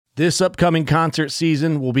This upcoming concert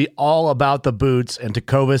season will be all about the boots, and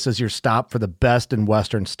Tecovas is your stop for the best in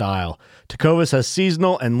Western style. Tecovas has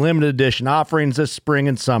seasonal and limited edition offerings this spring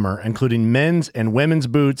and summer, including men's and women's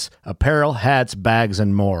boots, apparel, hats, bags,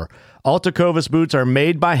 and more. All Tecovas boots are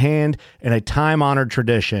made by hand in a time-honored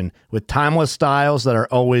tradition with timeless styles that are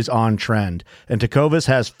always on trend. And Tecovas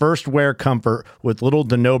has first wear comfort with little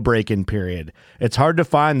to no break-in period. It's hard to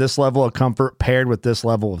find this level of comfort paired with this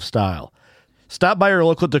level of style. Stop by your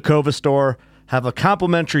local Tecovas store, have a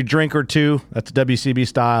complimentary drink or two, that's WCB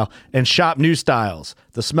style, and shop new styles.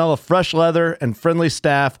 The smell of fresh leather and friendly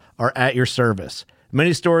staff are at your service.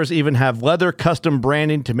 Many stores even have leather custom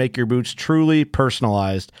branding to make your boots truly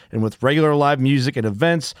personalized. And with regular live music and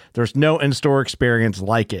events, there's no in-store experience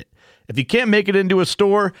like it. If you can't make it into a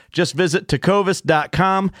store, just visit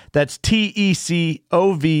tecovas.com. That's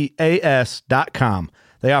TECOVAS.com.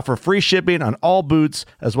 They offer free shipping on all boots,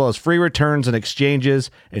 as well as free returns and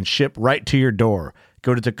exchanges, and ship right to your door.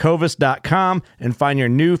 Go to tecovas.com and find your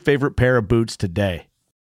new favorite pair of boots today.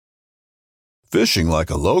 Fishing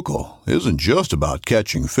like a local isn't just about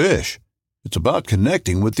catching fish. It's about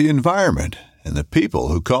connecting with the environment and the people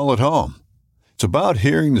who call it home. It's about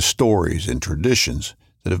hearing the stories and traditions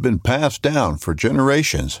that have been passed down for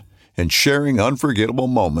generations and sharing unforgettable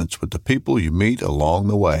moments with the people you meet along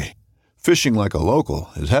the way. Fishing like a local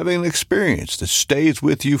is having an experience that stays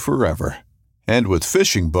with you forever. And with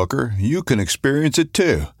Fishing Booker, you can experience it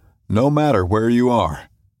too, no matter where you are.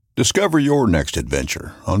 Discover your next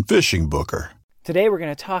adventure on Fishing Booker. Today we're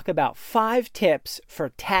going to talk about 5 tips for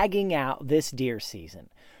tagging out this deer season.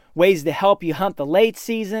 Ways to help you hunt the late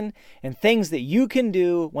season, and things that you can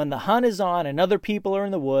do when the hunt is on and other people are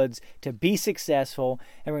in the woods to be successful.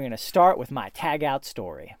 And we're going to start with my tag out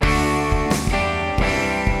story.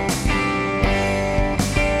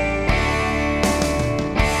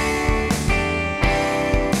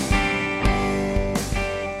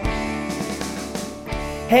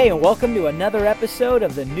 Hey, and welcome to another episode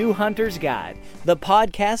of the New Hunter's Guide, the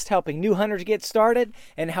podcast helping new hunters get started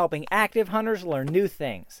and helping active hunters learn new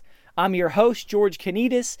things. I'm your host, George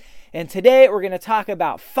Kanitas, and today we're going to talk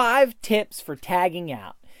about 5 tips for tagging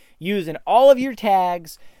out, using all of your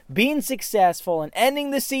tags, being successful, and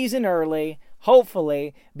ending the season early,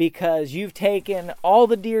 hopefully, because you've taken all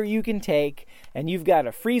the deer you can take and you've got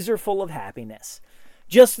a freezer full of happiness.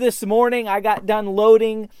 Just this morning, I got done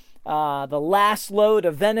loading the last load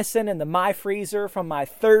of venison in the my freezer from my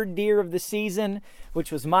 3rd deer of the season,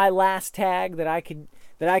 which was my last tag that I could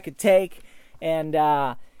take,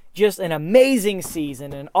 and just an amazing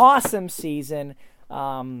season, an awesome season,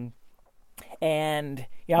 and I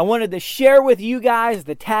wanted to share with you guys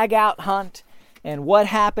the tag out hunt and what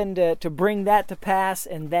happened to bring that to pass,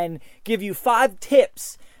 and then give you 5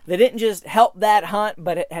 tips that didn't just help that hunt,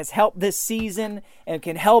 but it has helped this season and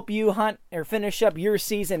can help you hunt or finish up your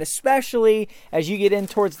season, especially as you get in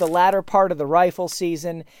towards the latter part of the rifle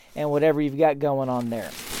season and whatever you've got going on there.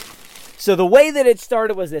 So the way that it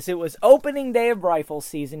started was this. It was opening day of rifle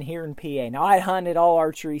season here in PA. Now, I hunted all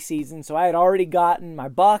archery season, so I had already gotten my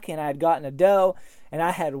buck and I had gotten a doe, and I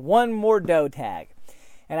had one more doe tag.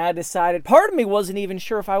 And I decided, part of me wasn't even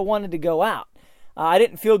sure if I wanted to go out. I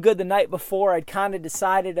didn't feel good the night before. I'd kind of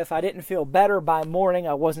decided if I didn't feel better by morning,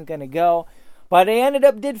 I wasn't going to go. But I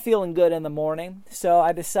did feeling good in the morning. So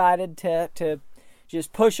I decided to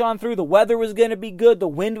just push on through. The weather was going to be good. The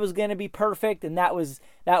wind was going to be perfect. And that was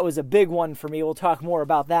a big one for me. We'll talk more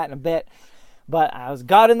about that in a bit. But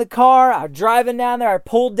got in the car. I was driving down there. I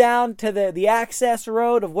pulled down to the access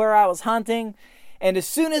road of where I was hunting. And as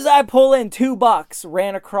soon as I pull in, 2 bucks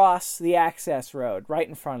ran across the access road right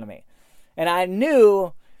in front of me. And I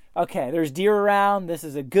knew, okay, there's deer around. This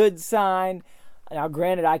is a good sign. Now,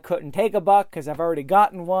 granted, I couldn't take a buck because I've already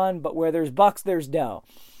gotten one, but where there's bucks, there's doe.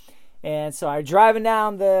 And so I'm driving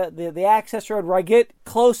down the access road. Where I get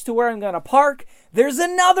close to where I'm going to park, there's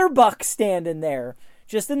another buck standing there,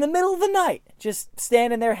 just in the middle of the night, just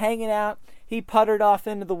standing there hanging out. He puttered off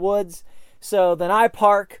into the woods. So then I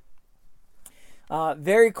park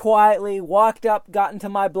very quietly, walked up, got into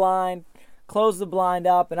my blind, closed the blind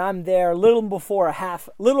up, and I'm there a little more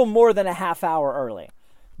than a half hour early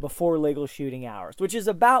before legal shooting hours, which is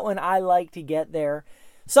about when I like to get there.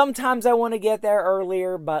 Sometimes I want to get there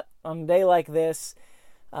earlier, but on a day like this,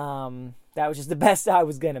 that was just the best I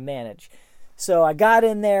was going to manage. So I got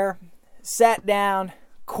in there, sat down,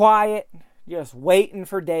 quiet, just waiting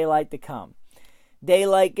for daylight to come.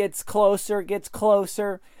 Daylight gets closer.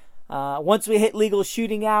 Once we hit legal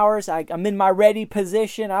shooting hours, I'm in my ready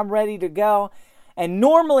position. I'm ready to go. And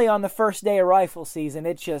normally on the first day of rifle season,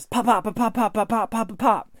 it's just pop, pop, pop, pop, pop, pop, pop, pop,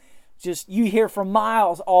 pop. just, you hear from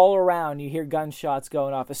miles all around, you hear gunshots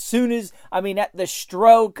going off. As soon as, at the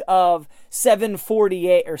stroke of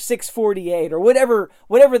 7:48 or 6:48 or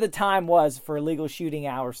whatever the time was for illegal shooting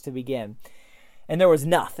hours to begin. And there was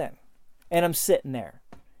nothing. And I'm sitting there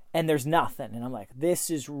and there's nothing. And I'm like, this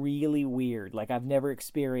is really weird. Like, I've never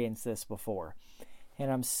experienced this before.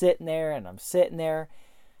 And I'm sitting there and I'm sitting there.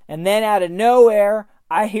 And then out of nowhere,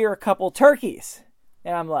 I hear a couple turkeys.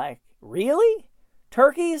 And I'm like, really?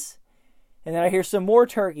 Turkeys? And then I hear some more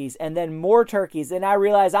turkeys and then more turkeys. And I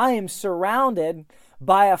realize I am surrounded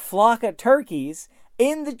by a flock of turkeys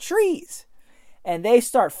in the trees. And they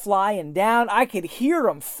start flying down. I could hear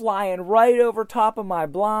them flying right over top of my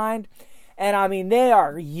blind. And they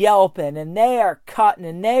are yelping and they are cutting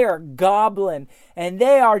and they are gobbling. And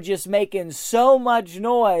they are just making so much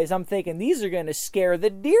noise. I'm thinking, these are going to scare the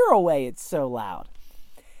deer away. It's so loud.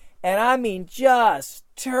 And just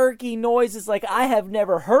turkey noises like I have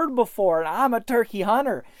never heard before. And I'm a turkey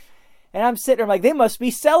hunter. And I'm sitting there like, they must be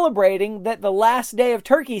celebrating that the last day of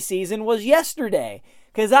turkey season was yesterday.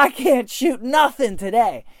 Because I can't shoot nothing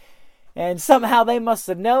today. And somehow they must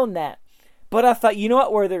have known that. But I thought, you know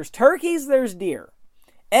what? Where there's turkeys, there's deer.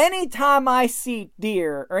 Anytime I see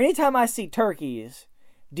deer, or anytime I see turkeys,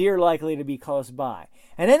 deer likely to be close by.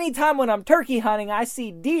 And anytime when I'm turkey hunting, I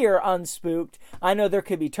see deer unspooked, I know there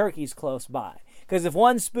could be turkeys close by. Because if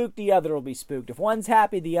one's spooked, the other will be spooked. If one's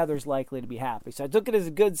happy, the other's likely to be happy. So I took it as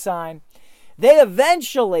a good sign. They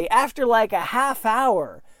eventually, after like a half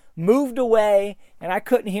hour, moved away, and I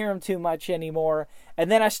couldn't hear them too much anymore.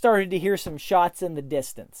 And then I started to hear some shots in the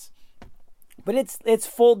distance. But it's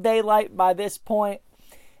full daylight by this point,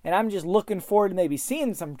 and I'm just looking forward to maybe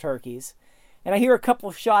seeing some turkeys. And I hear a couple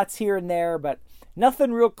of shots here and there, but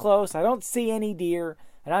nothing real close. I don't see any deer,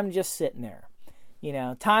 and I'm just sitting there.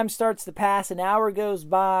 Time starts to pass, an hour goes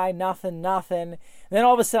by, nothing. And then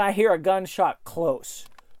all of a sudden I hear a gunshot close,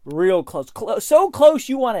 real close, so close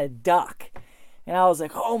you want to duck. And I was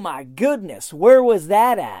like, oh my goodness, where was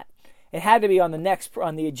that at? It had to be on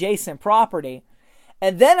the adjacent property.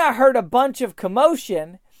 And then I heard a bunch of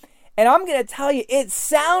commotion, and I'm going to tell you, it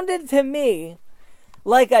sounded to me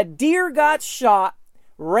like a deer got shot,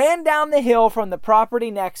 ran down the hill from the property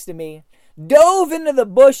next to me, dove into the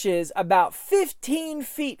bushes about 15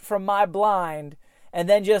 feet from my blind, and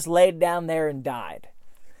then just laid down there and died.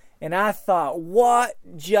 And I thought, what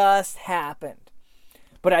just happened?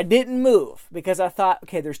 But I didn't move because I thought,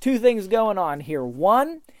 okay, there's two things going on here.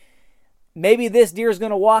 One, maybe this deer is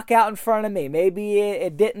going to walk out in front of me. Maybe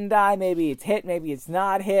it didn't die. Maybe it's hit. Maybe it's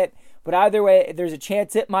not hit. But either way, there's a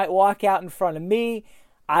chance it might walk out in front of me.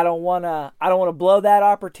 I don't want to blow that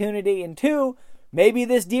opportunity. And two, maybe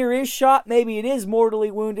this deer is shot. Maybe it is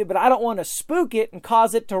mortally wounded. But I don't want to spook it and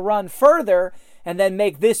cause it to run further and then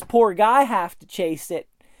make this poor guy have to chase it,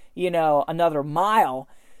 another mile.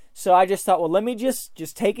 So I just thought, well, let me just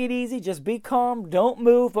take it easy. Just be calm. Don't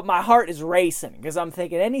move. But my heart is racing because I'm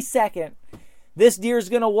thinking any second this deer's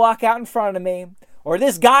going to walk out in front of me or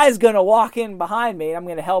this guy's going to walk in behind me and I'm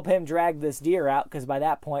going to help him drag this deer out because by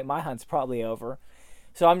that point my hunt's probably over.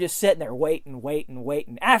 So I'm just sitting there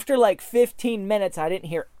waiting. After like 15 minutes, I didn't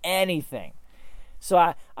hear anything.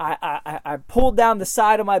 So I pulled down the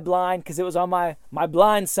side of my blind because it was on my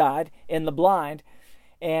blind side in the blind.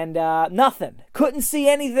 And nothing. Couldn't see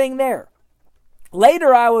anything there.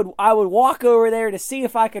 Later, I would walk over there to see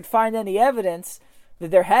if I could find any evidence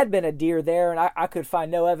that there had been a deer there, and I could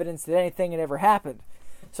find no evidence that anything had ever happened.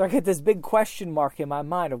 So I get this big question mark in my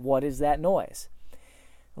mind of what is that noise?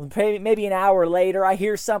 Maybe an hour later, I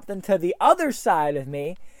hear something to the other side of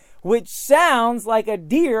me, which sounds like a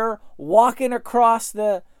deer walking across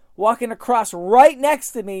right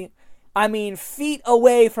next to me. Feet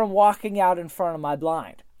away from walking out in front of my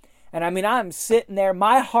blind. And I'm sitting there.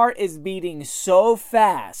 My heart is beating so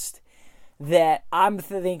fast that I'm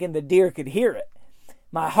thinking the deer could hear it.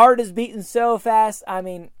 My heart is beating so fast.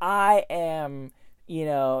 I am,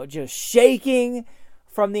 just shaking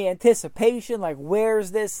from the anticipation. Like,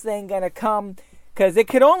 where's this thing going to come? Because it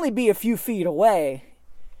could only be a few feet away.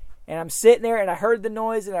 And I'm sitting there and I heard the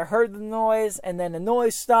noise and then the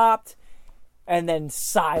noise stopped. And then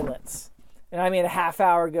silence. And a half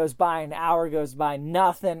hour goes by, an hour goes by,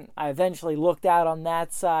 nothing. I eventually looked out on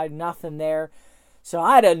that side, nothing there. So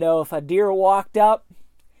I don't know if a deer walked up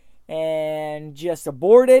and just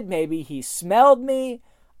aborted. Maybe he smelled me.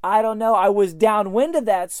 I don't know. I was downwind of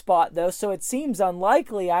that spot though, so it seems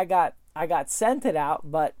unlikely I got scented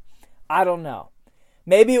out, but I don't know.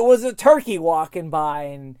 Maybe it was a turkey walking by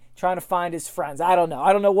and trying to find his friends. I don't know.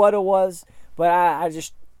 I don't know what it was, but I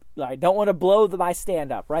don't want to blow my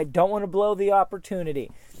stand-up, right? Don't want to blow the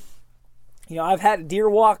opportunity. I've had a deer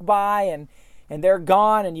walk by and they're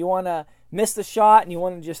gone, and you want to miss the shot and you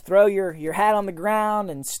want to just throw your hat on the ground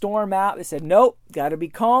and storm out. They said, nope, got to be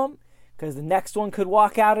calm because the next one could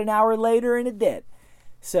walk out an hour later, and it did.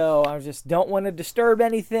 So I just don't want to disturb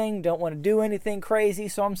anything, don't want to do anything crazy,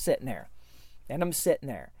 so I'm sitting there. And I'm sitting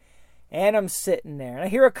there. And I'm sitting there. And I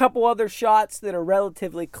hear a couple other shots that are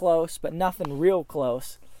relatively close, but nothing real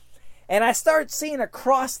close. And I start seeing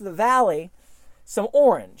across the valley some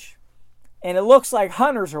orange. And it looks like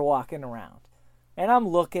hunters are walking around. And I'm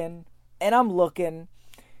looking,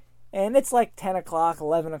 and it's like 10 o'clock,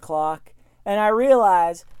 11 o'clock. And I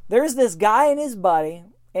realize there's this guy and his buddy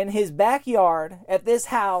in his backyard at this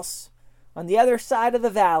house on the other side of the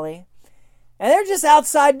valley. And they're just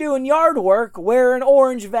outside doing yard work, wearing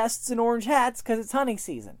orange vests and orange hats because it's hunting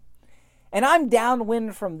season. And I'm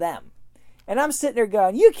downwind from them. And I'm sitting there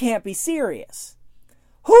going, you can't be serious.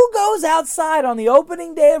 Who goes outside on the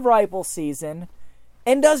opening day of rifle season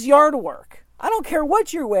and does yard work? I don't care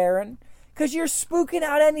what you're wearing, because you're spooking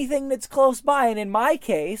out anything that's close by. And in my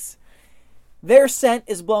case, their scent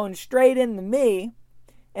is blowing straight into me.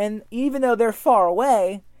 And even though they're far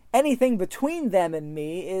away, anything between them and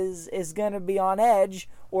me is going to be on edge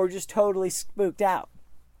or just totally spooked out.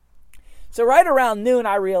 So right around noon,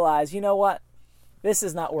 I realized, you know what? This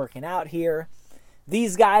is not working out here.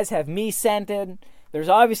 These guys have me scented. There's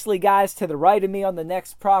obviously guys to the right of me on the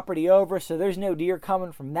next property over, so there's no deer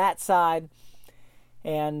coming from that side.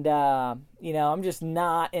 And, I'm just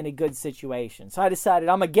not in a good situation. So I decided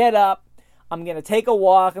I'm going to get up. I'm going to take a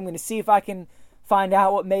walk. I'm going to see if I can find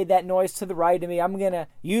out what made that noise to the right of me. I'm going to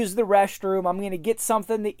use the restroom. I'm going to get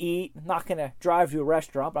something to eat. I'm not going to drive to a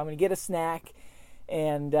restaurant, but I'm going to get a snack.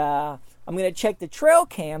 And I'm going to check the trail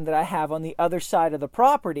cam that I have on the other side of the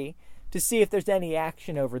property to see if there's any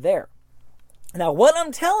action over there. Now, what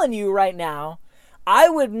I'm telling you right now, I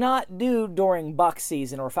would not do during buck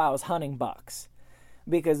season or if I was hunting bucks,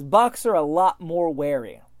 because bucks are a lot more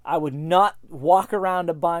wary. I would not walk around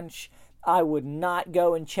a bunch. I would not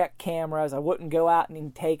go and check cameras. I wouldn't go out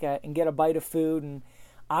and get a bite of food. And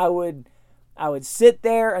I would sit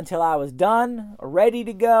there until I was done or ready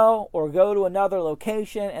to go, or go to another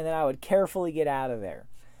location, and then I would carefully get out of there.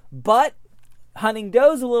 But hunting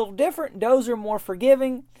does a little different. Does are more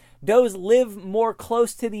forgiving. Does live more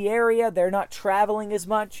close to the area. They're not traveling as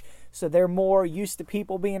much, so they're more used to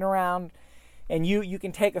people being around. And you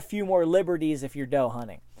can take a few more liberties if you're doe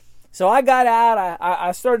hunting. So I got out.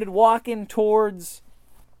 I started walking towards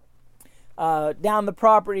down the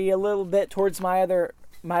property a little bit towards my other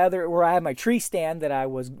where I had my tree stand that I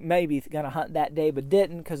was maybe going to hunt that day but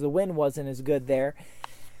didn't because the wind wasn't as good there.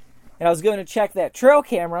 And I was going to check that trail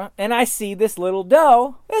camera, and I see this little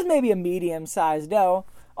doe. It was maybe a medium-sized doe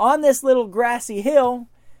on this little grassy hill,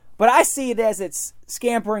 but I see it as it's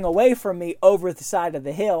scampering away from me over the side of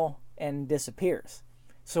the hill and disappears.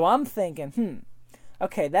 So I'm thinking,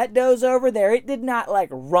 okay, that doe's over there. It did not like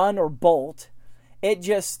run or bolt. It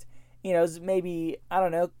just, is maybe,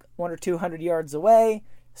 100 or 200 yards away,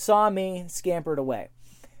 saw me, scampered away.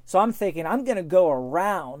 So I'm thinking I'm going to go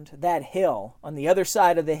around that hill on the other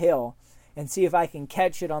side of the hill and see if I can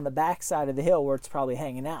catch it on the back side of the hill where it's probably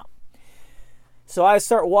hanging out. So I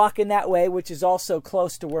start walking that way, which is also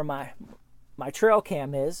close to where my trail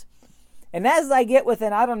cam is. And as I get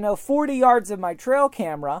within, 40 yards of my trail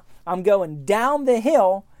camera, I'm going down the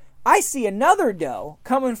hill. I see another doe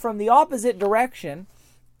coming from the opposite direction.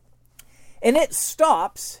 And it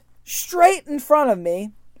stops straight in front of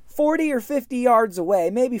me, 40 or 50 yards away,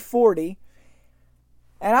 maybe 40.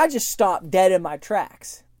 And I just stop dead in my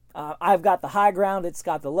tracks. I've got the high ground. It's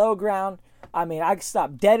got the low ground. I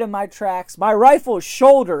stop dead in my tracks. My rifle is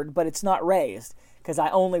shouldered, but it's not raised, because I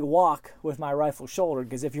only walk with my rifle shouldered,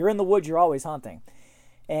 because if you're in the woods, you're always hunting.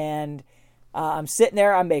 And I'm sitting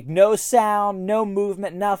there. I make no sound, no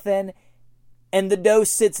movement, nothing. And the doe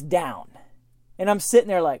sits down. And I'm sitting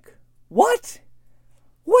there like, what?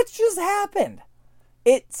 What just happened?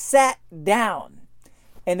 It sat down.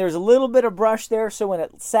 And there's a little bit of brush there, so when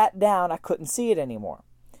it sat down, I couldn't see it anymore.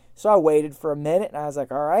 So I waited for a minute, and I was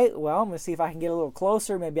like, all right, well, I'm going to see if I can get a little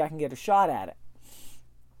closer. Maybe I can get a shot at it.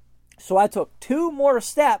 So I took 2 more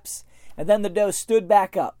steps, and then the doe stood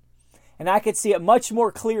back up. And I could see it much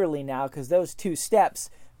more clearly now, because those 2 steps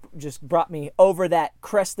just brought me over that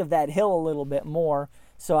crest of that hill a little bit more,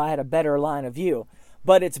 so I had a better line of view.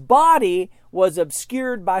 But its body was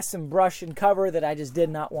obscured by some brush and cover that I just did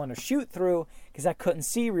not want to shoot through, because I couldn't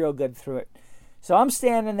see real good through it. So I'm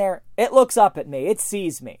standing there. It looks up at me. It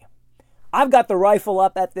sees me. I've got the rifle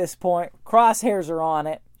up at this point. Crosshairs are on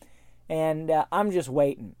it. And I'm just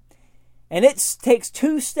waiting. And it takes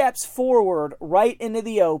 2 steps forward right into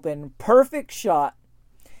the open, perfect shot,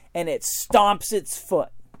 and it stomps its foot,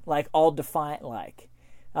 like all defiant like.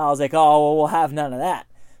 I was like, oh, well, we'll have none of that.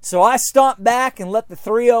 So I stomped back and let the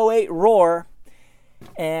 308 roar,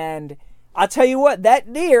 and I'll tell you what,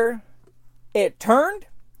 that deer, it turned,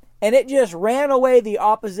 and it just ran away the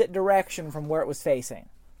opposite direction from where it was facing.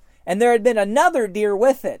 And there had been another deer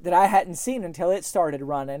with it that I hadn't seen until it started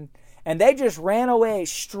running, and they just ran away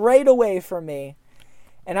straight away from me.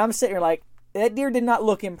 And I'm sitting here like, that deer did not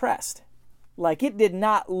look impressed. Like, it did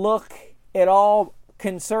not look at all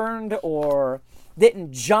concerned, or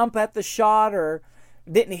didn't jump at the shot, or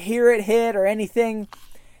didn't hear it hit or anything.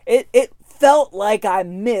 It felt like I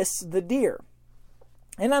missed the deer.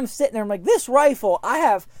 And I'm sitting there, I'm like, this rifle, I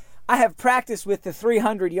have practiced with the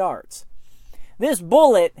 300 yards. This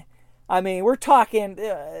bullet, I mean, we're talking,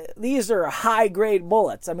 these are high-grade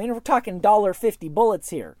bullets. I mean, we're talking $1.50 bullets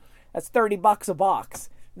here. That's $30 a box.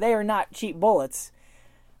 They are not cheap bullets.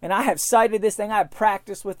 And I have sighted this thing. I have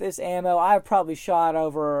practiced with this ammo. I've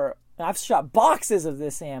shot boxes of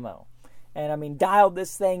this ammo. And, I mean, dialed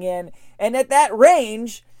this thing in. And at that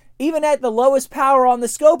range, even at the lowest power on the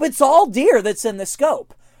scope, it's all deer that's in the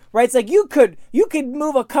scope. Right? It's like you could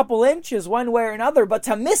move a couple inches one way or another, but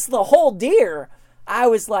to miss the whole deer, I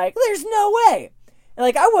was like, there's no way. And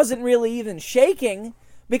like, I wasn't really even shaking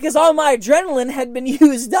because all my adrenaline had been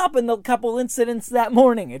used up in the couple incidents that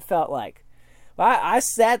morning, it felt like. I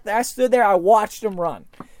sat there, I stood there, I watched them run.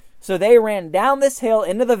 So they ran down this hill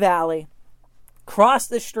into the valley, crossed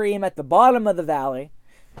the stream at the bottom of the valley.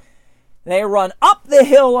 They run up the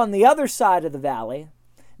hill on the other side of the valley.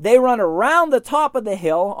 They run around the top of the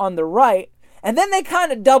hill on the right, and then they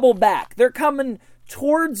kind of double back. They're coming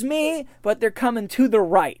towards me, but they're coming to the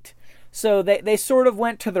right. So they sort of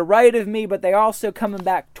went to the right of me, but they're also coming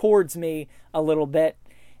back towards me a little bit.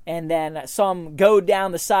 And then some go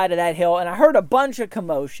down the side of that hill, and I heard a bunch of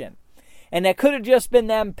commotion. And that could have just been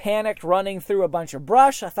them panicked running through a bunch of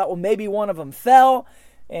brush. I thought, well, maybe one of them fell,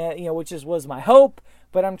 which was my hope.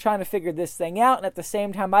 But I'm trying to figure this thing out. And at the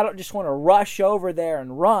same time, I don't just want to rush over there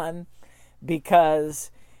and run, because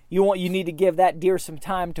you need to give that deer some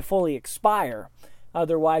time to fully expire.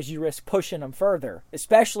 Otherwise, you risk pushing them further,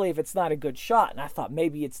 especially if it's not a good shot. And I thought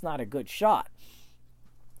maybe it's not a good shot.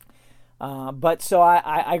 But so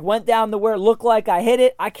I went down to where it looked like I hit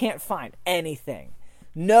it. I can't find anything.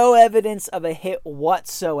 No evidence of a hit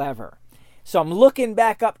whatsoever. So I'm looking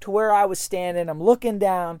back up to where I was standing. I'm looking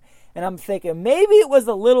down, and I'm thinking maybe it was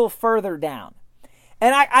a little further down.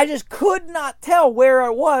 And I just could not tell where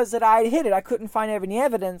it was that I had hit it. I couldn't find any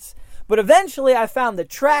evidence. But eventually I found the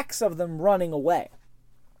tracks of them running away.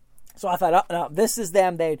 So I thought, oh, no, this is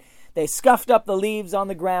them. They scuffed up the leaves on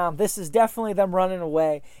the ground. This is definitely them running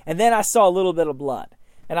away. And then I saw a little bit of blood.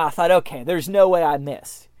 And I thought, okay, there's no way I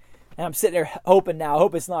missed. And I'm sitting there hoping now, I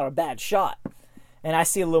hope it's not a bad shot. And I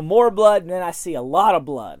see a little more blood, and then I see a lot of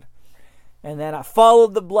blood. And then I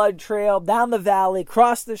followed the blood trail down the valley,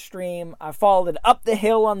 crossed the stream. I followed it up the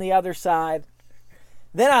hill on the other side.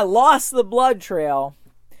 Then I lost the blood trail.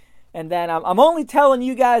 And then I'm only telling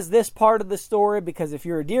you guys this part of the story because if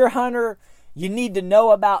you're a deer hunter, you need to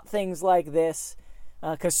know about things like this.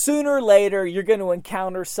 Because sooner or later, you're going to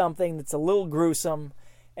encounter something that's a little gruesome.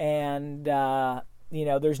 And,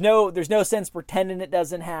 there's no sense pretending it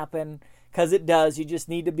doesn't happen, because it does. You just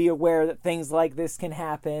need to be aware that things like this can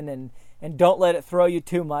happen, and don't let it throw you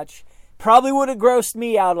too much. Probably would have grossed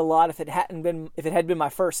me out a lot if it had been my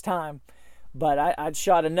first time. But I'd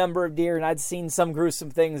shot a number of deer, and I'd seen some gruesome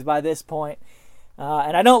things by this point.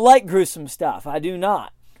 And I don't like gruesome stuff. I do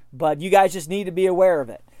not. But you guys just need to be aware of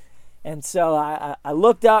it. And so I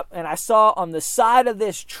looked up, and I saw on the side of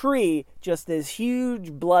this tree just this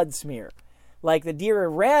huge blood smear. Like the deer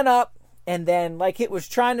ran up, and then like it was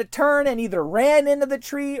trying to turn and either ran into the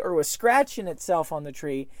tree or was scratching itself on the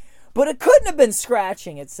tree. But it couldn't have been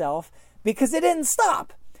scratching itself because it didn't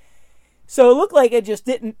stop. So it looked like it just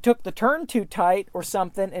took the turn too tight or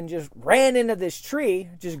something and just ran into this tree,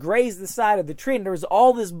 just grazed the side of the tree, and there was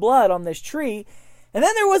all this blood on this tree. And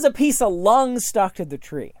then there was a piece of lung stuck to the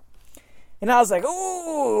tree. And I was like,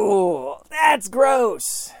 ooh, that's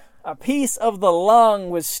gross. A piece of the lung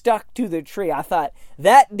was stuck to the tree. I thought,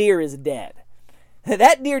 that deer is dead.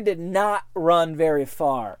 That deer did not run very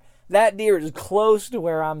far. That deer is close to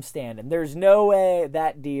where I'm standing. There's no way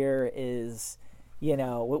that deer is,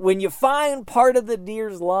 when you find part of the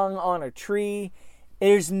deer's lung on a tree,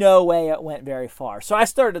 there's no way it went very far. So I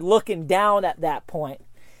started looking down at that point,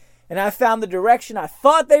 and I found the direction I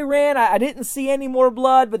thought they ran. I didn't see any more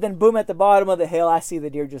blood, but then boom, at the bottom of the hill, I see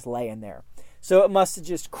the deer just laying there. So it must have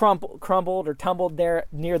just crumbled or tumbled there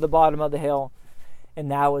near the bottom of the hill,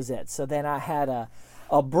 and that was it. So then I had a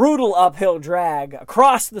brutal uphill drag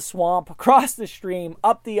across the swamp, across the stream,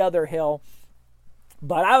 up the other hill.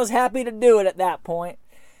 But I was happy to do it at that point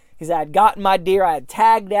because I had gotten my deer. I had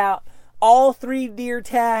tagged out all 3 deer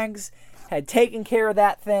tags, had taken care of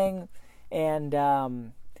that thing, and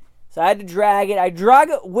so I had to drag it. I drag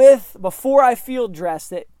it before I field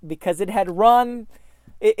dressed it because it had run.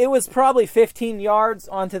 It was probably 15 yards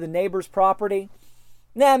onto the neighbor's property.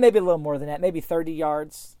 Maybe a little more than that, maybe 30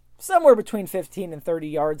 yards. Somewhere between 15 and 30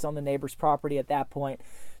 yards on the neighbor's property at that point.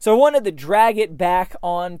 So I wanted to drag it back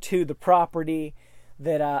onto the property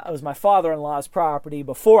that was my father-in-law's property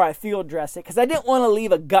before I field dressed it because I didn't want to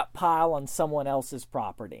leave a gut pile on someone else's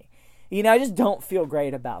property. I just don't feel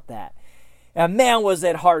great about that. And man, was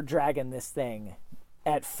it hard dragging this thing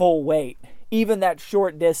at full weight, even that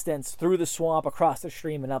short distance through the swamp, across the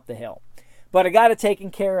stream, and up the hill. But I got it taken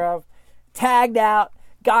care of, tagged out,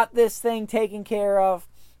 got this thing taken care of.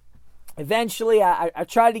 Eventually, I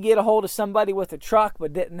tried to get a hold of somebody with a truck,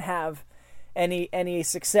 but didn't have any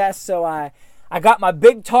success. So I got my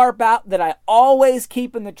big tarp out that I always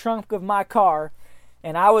keep in the trunk of my car,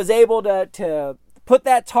 and I was able to put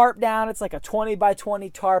that tarp down. It's like a 20 by 20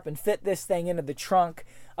 tarp, and fit this thing into the trunk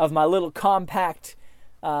of my little compact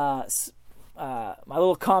car.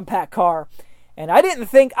 And I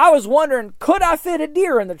was wondering, could I fit a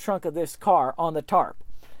deer in the trunk of this car on the tarp?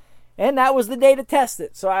 And that was the day to test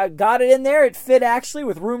it. So I got it in there. It fit actually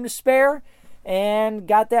with room to spare, and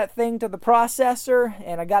got that thing to the processor,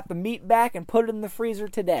 and I got the meat back and put it in the freezer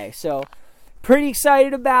today. So pretty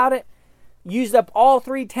excited about it. Used up all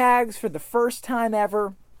 3 tags for the first time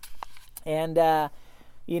ever. And,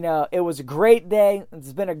 it was a great day.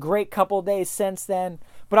 It's been a great couple of days since then.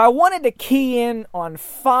 But I wanted to key in on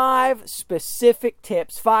 5 specific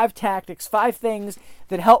tips, 5 tactics, 5 things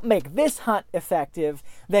that help make this hunt effective,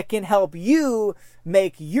 that can help you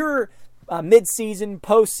make your mid-season,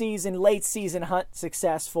 post-season, late-season hunt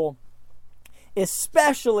successful,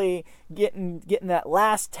 especially getting that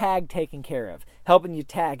last tag taken care of, helping you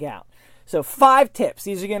tag out. So 5 tips.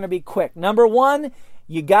 These are going to be quick. Number 1,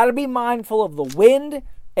 you got to be mindful of the wind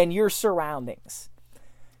and your surroundings.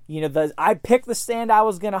 I picked the stand I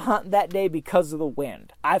was going to hunt that day because of the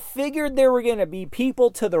wind. I figured there were going to be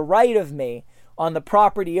people to the right of me on the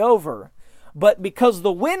property over, but because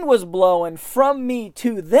the wind was blowing from me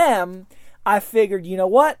to them, I figured, you know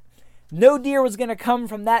what? No deer was going to come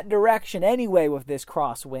from that direction anyway with this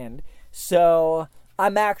crosswind, so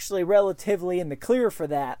I'm actually relatively in the clear for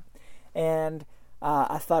that. And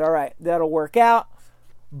I thought, all right, that'll work out.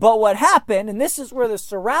 But what happened, and this is where the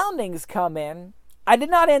surroundings come in, I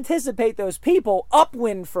did not anticipate those people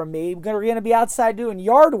upwind from me were going to be outside doing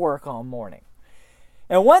yard work all morning.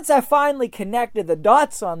 And once I finally connected the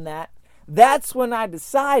dots on that, that's when I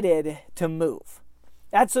decided to move.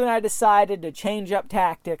 That's when I decided to change up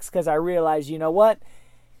tactics, because I realized, you know what?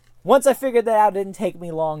 Once I figured that out, it didn't take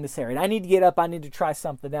me long to say, I need to get up, I need to try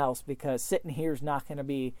something else, because sitting here is not going to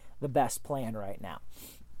be the best plan right now.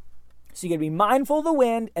 So you're going to be mindful of the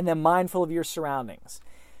wind and then mindful of your surroundings.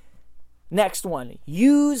 Next one,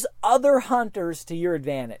 use other hunters to your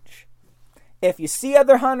advantage. If you see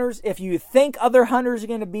other hunters, if you think other hunters are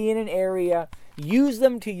going to be in an area, use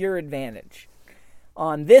them to your advantage.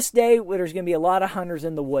 On this day, there's going to be a lot of hunters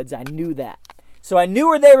in the woods. I knew that. So I knew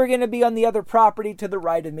where they were going to be on the other property to the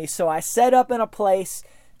right of me. So I set up in a place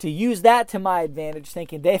to use that to my advantage,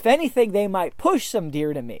 thinking if anything, they might push some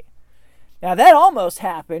deer to me. Now that almost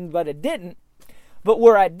happened, but it didn't. But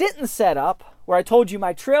where I didn't set up, where I told you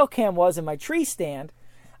my trail cam was in my tree stand,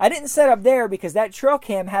 I didn't set up there because that trail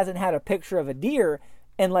cam hasn't had a picture of a deer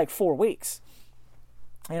in like 4 weeks.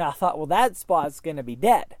 And I thought, well, that spot's going to be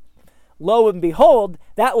dead. Lo and behold,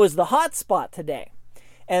 that was the hot spot today.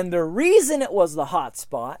 And the reason it was the hot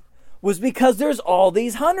spot was because there's all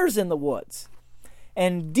these hunters in the woods.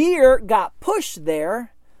 And deer got pushed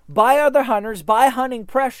there by other hunters, by hunting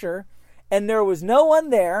pressure, and there was no one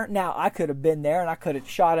there. Now, I could have been there and I could have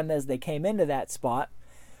shot them as they came into that spot.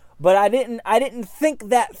 But I didn't think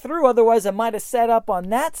that through. Otherwise, I might have set up on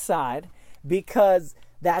that side, because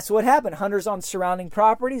that's what happened. Hunters on surrounding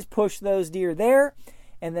properties pushed those deer there,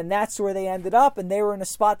 and then that's where they ended up. And they were in a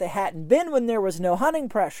spot they hadn't been when there was no hunting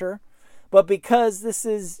pressure. But because this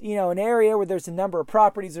is, an area where there's a number of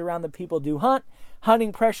properties around that people do hunt,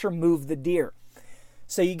 hunting pressure moved the deer.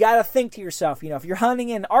 So you got to think to yourself, if you're hunting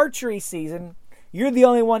in archery season, you're the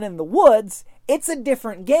only one in the woods. It's a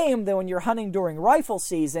different game than when you're hunting during rifle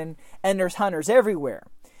season and there's hunters everywhere.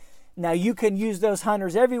 Now, you can use those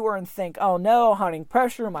hunters everywhere and think, oh no, hunting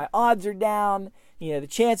pressure, my odds are down, the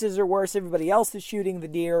chances are worse, everybody else is shooting the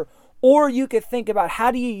deer. Or you could think about, how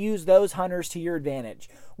do you use those hunters to your advantage?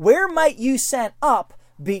 Where might you scent up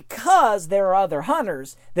because there are other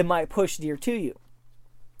hunters that might push deer to you?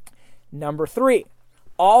 Number 3,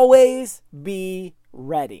 always be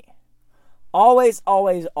ready. Always,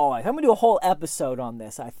 always, always. I'm going to do a whole episode on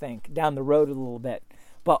this, I think, down the road a little bit.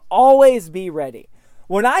 But always be ready.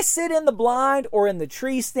 When I sit in the blind or in the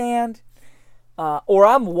tree stand, or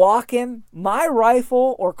I'm walking, my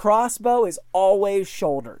rifle or crossbow is always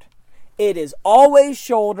shouldered. It is always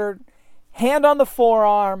shouldered, hand on the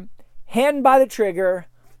forearm, hand by the trigger,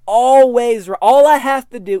 always. All I have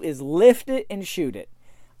to do is lift it and shoot it.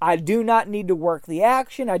 I do not need to work the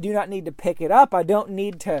action. I do not need to pick it up. I don't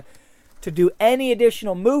need to do any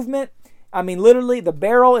additional movement. I mean, literally, the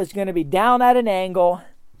barrel is going to be down at an angle,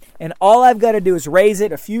 and all I've got to do is raise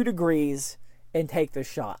it a few degrees and take the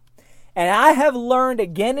shot. And I have learned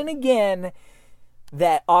again and again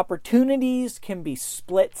that opportunities can be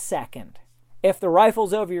split second. If the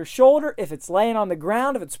rifle's over your shoulder, if it's laying on the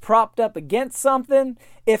ground, if it's propped up against something,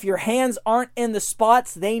 if your hands aren't in the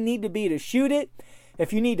spots they need to be to shoot it,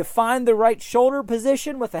 if you need to find the right shoulder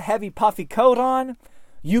position with a heavy puffy coat on,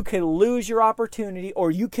 you could lose your opportunity,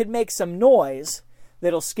 or you could make some noise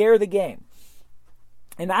that'll scare the game.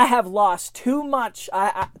 And I have lost too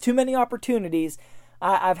many opportunities.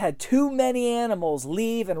 I've had too many animals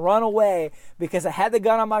leave and run away because I had the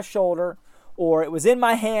gun on my shoulder, or it was in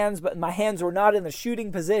my hands, but my hands were not in the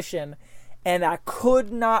shooting position, and I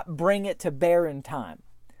could not bring it to bear in time.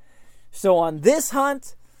 So on this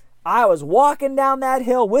hunt, I was walking down that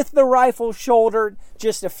hill with the rifle shouldered,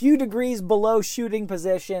 just a few degrees below shooting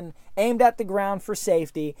position, aimed at the ground for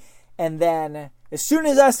safety. And then as soon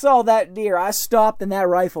as I saw that deer, I stopped and that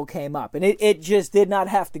rifle came up. And it just did not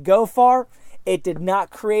have to go far. It did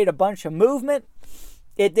not create a bunch of movement.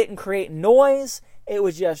 It didn't create noise. It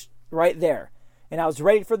was just right there. And I was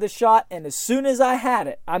ready for the shot. And as soon as I had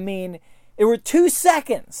it, it were 2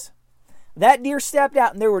 seconds. That deer stepped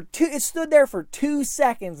out, and it stood there for 2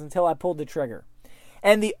 seconds until I pulled the trigger.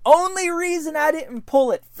 And the only reason I didn't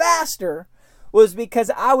pull it faster was because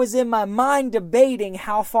I was in my mind debating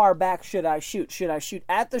how far back should I shoot. Should I shoot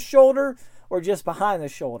at the shoulder or just behind the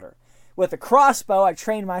shoulder? With a crossbow, I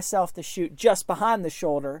trained myself to shoot just behind the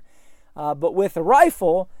shoulder. But with a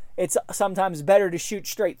rifle, it's sometimes better to shoot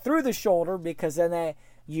straight through the shoulder, because then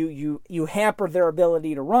you hamper their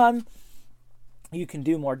ability to run. You can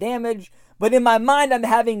do more damage. But in my mind, I'm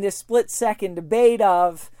having this split-second debate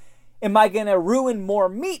of, am I going to ruin more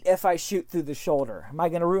meat if I shoot through the shoulder? Am I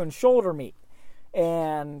going to ruin shoulder meat?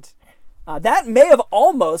 And that may have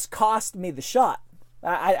almost cost me the shot.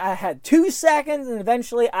 I had 2 seconds, and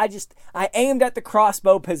eventually I aimed at the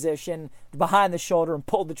crossbow position behind the shoulder and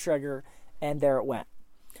pulled the trigger, and there it went.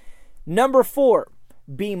 Number 4,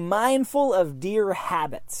 be mindful of deer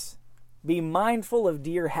habits. Be mindful of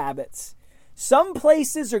deer habits. Some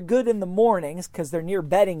places are good in the mornings because they're near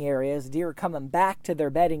bedding areas. Deer are coming back to their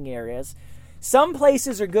bedding areas. Some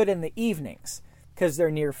places are good in the evenings because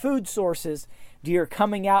they're near food sources. Deer are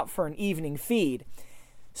coming out for an evening feed.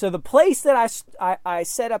 So the place that I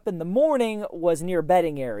set up in the morning was near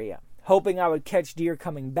bedding area, hoping I would catch deer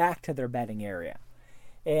coming back to their bedding area.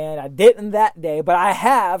 And I didn't that day, but I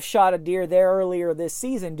have shot a deer there earlier this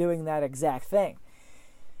season doing that exact thing.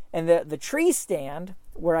 And the tree stand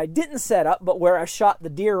where I didn't set up, but where I shot the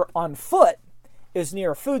deer on foot, is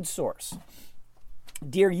near a food source.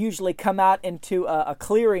 Deer usually come out into a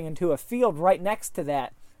clearing, into a field right next to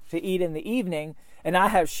that to eat in the evening. And I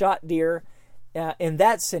have shot deer in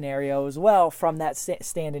that scenario as well from that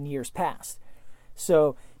stand in years past.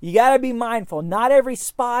 So you got to be mindful. Not every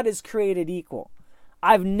spot is created equal.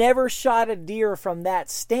 I've never shot a deer from that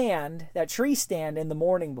tree stand in the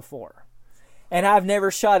morning before. And I've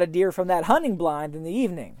never shot a deer from that hunting blind in the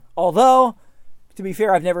evening. Although, to be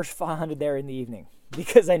fair, I've never hunted there in the evening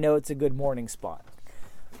because I know it's a good morning spot.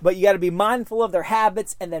 But you got to be mindful of their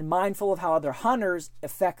habits, and then mindful of how other hunters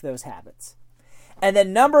affect those habits. And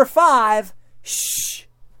then number 5,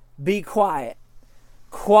 be quiet.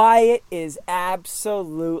 Quiet is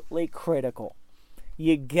absolutely critical.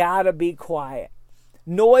 You got to be quiet.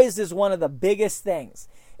 Noise is one of the biggest things.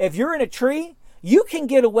 If you're in a tree, you can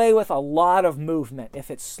get away with a lot of movement if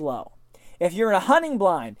it's slow. If you're in a hunting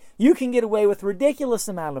blind, you can get away with ridiculous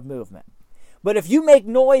amount of movement. But if you make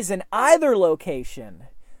noise in either location,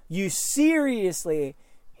 you seriously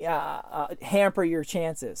hamper your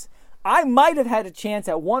chances. I might have had a chance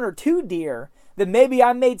at 1 or 2 deer that maybe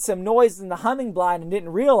I made some noise in the hunting blind and didn't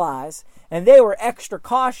realize, and they were extra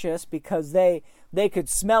cautious because they they could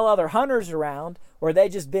smell other hunters around, or they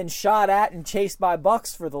just been shot at and chased by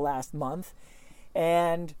bucks for the last month,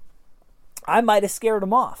 and I might have scared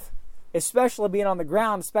them off, especially being on the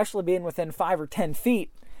ground, especially being within 5 or 10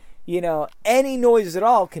 feet. Any noise at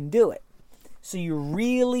all can do it. So you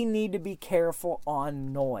really need to be careful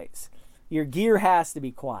on noise. Your gear has to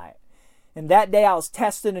be quiet. And that day I was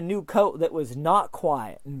testing a new coat that was not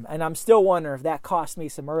quiet. And I'm still wondering if that cost me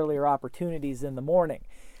some earlier opportunities in the morning.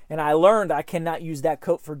 And I learned I cannot use that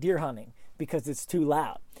coat for deer hunting because it's too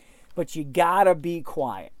loud. But you gotta be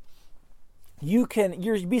quiet.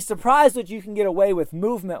 You'd be surprised what you can get away with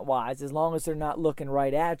movement-wise as long as they're not looking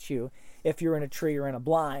right at you if you're in a tree or in a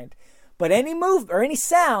blind. But any move or any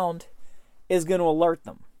sound is going to alert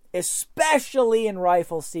them, especially in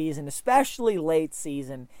rifle season, especially late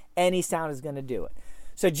season. Any sound is going to do it.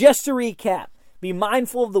 So just to recap, be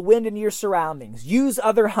mindful of the wind in your surroundings. Use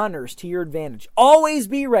other hunters to your advantage. Always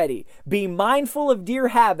be ready. Be mindful of deer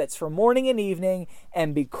habits for morning and evening,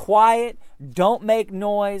 and be quiet. Don't make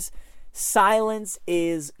noise. Silence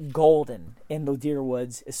is golden in the deer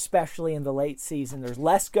woods, especially in the late season. There's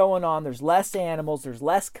less going on. There's less animals. There's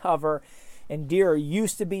less cover. And deer are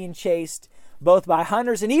used to being chased both by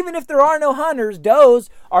hunters, and even if there are no hunters,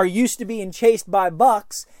 does are used to being chased by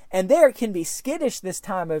bucks, and they can be skittish this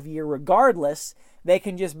time of year regardless. They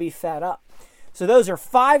can just be fed up. So those are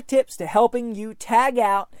 5 tips to helping you tag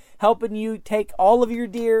out, helping you take all of your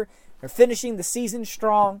deer, or finishing the season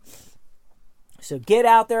strong. So get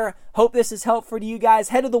out there. Hope this is helpful to you guys.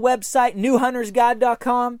 Head to the website,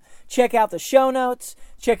 newhuntersguide.com. Check out the show notes.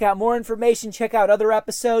 Check out more information. Check out other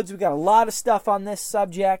episodes. We've got a lot of stuff on this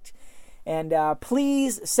subject. And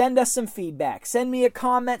please send us some feedback. Send me a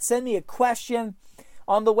comment. Send me a question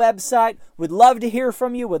on the website. Would love to hear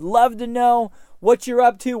from you. Would love to know what you're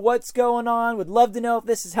up to, what's going on. Would love to know if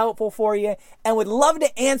this is helpful for you. And would love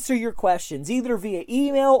to answer your questions, either via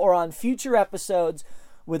email or on future episodes.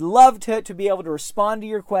 Would love to be able to respond to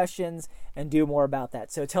your questions and do more about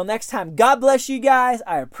that. So until next time, God bless you guys.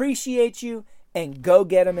 I appreciate you. And go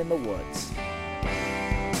get them in the woods.